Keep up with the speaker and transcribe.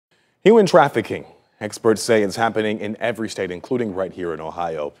Human trafficking. Experts say it's happening in every state, including right here in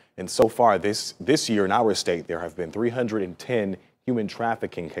Ohio. And so far this year in our state, there have been 310 human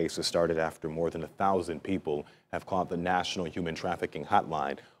trafficking cases started after more than 1,000 people have called the National Human Trafficking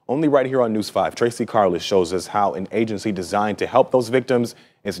Hotline. Only right here on News 5, Tracy Carlos shows us how an agency designed to help those victims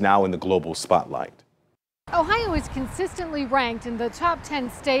is now in the global spotlight. Ohio is consistently ranked in the top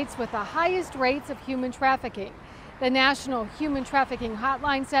 10 states with the highest rates of human trafficking. The National Human Trafficking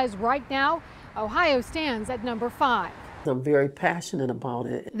Hotline says right now, Ohio stands at number 5. I'm very passionate about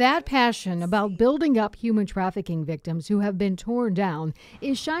it. That passion about building up human trafficking victims who have been torn down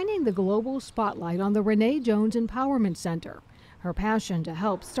is shining the global spotlight on the Renee Jones Empowerment Center. Her passion to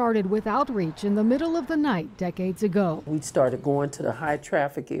help started with outreach in the middle of the night decades ago. We started going to the high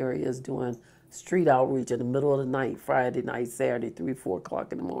traffic areas, doing street outreach in the middle of the night, Friday night, Saturday, 3, 4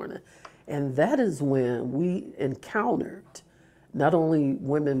 o'clock in the morning. And that is when we encountered not only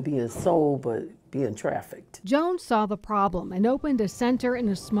women being sold, but being trafficked. Jones saw the problem and opened a center in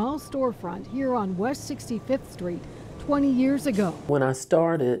a small storefront here on West 65th Street 20 years ago. When I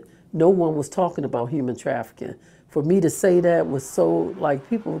started, no one was talking about human trafficking. For me to say that was so, like,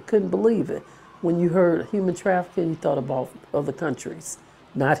 people couldn't believe it. When you heard human trafficking, you thought about other countries,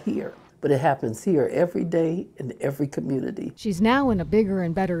 not here. But it happens here every day in every community. She's now in a bigger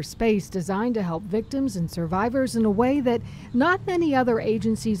and better space designed to help victims and survivors in a way that not many other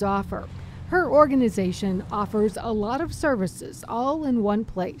agencies offer. Her organization offers a lot of services all in one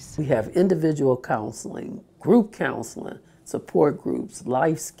place. We have individual counseling, group counseling, support groups,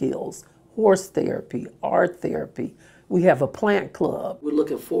 life skills, horse therapy, art therapy. We have a plant club. We're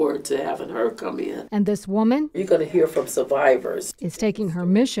looking forward to having her come in. And this woman, you're going to hear from survivors, is taking her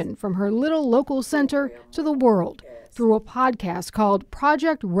mission from her little local center to the world through a podcast called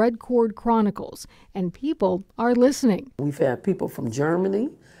Project Red Cord Chronicles, and people are listening. We've had people from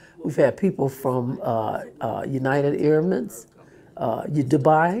Germany. We've had people from United Emirates,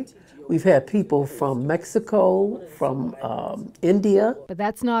 Dubai. We've had people from Mexico, from India. But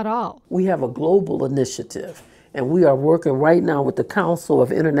that's not all. We have a global initiative. And we are working right now with the Council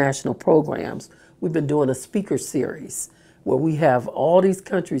of International Programs. We've been doing a speaker series where we have all these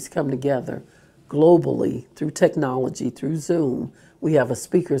countries come together globally through technology, through Zoom. We have a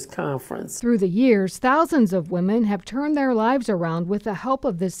speakers conference. Through the years, thousands of women have turned their lives around with the help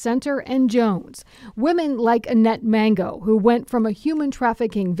of this center and Jones. Women like Annette Mango, who went from a human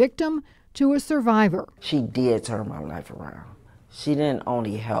trafficking victim to a survivor. She did turn my life around. She didn't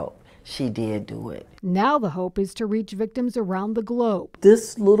only help. She did do it. Now the hope is to reach victims around the globe.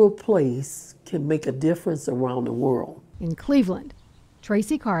 This little place can make a difference around the world. In Cleveland,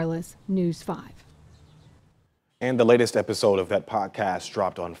 Tracy Carlos, News 5. And the latest episode of that podcast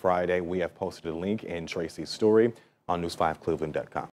dropped on Friday. We have posted a link in Tracy's story on news5cleveland.com.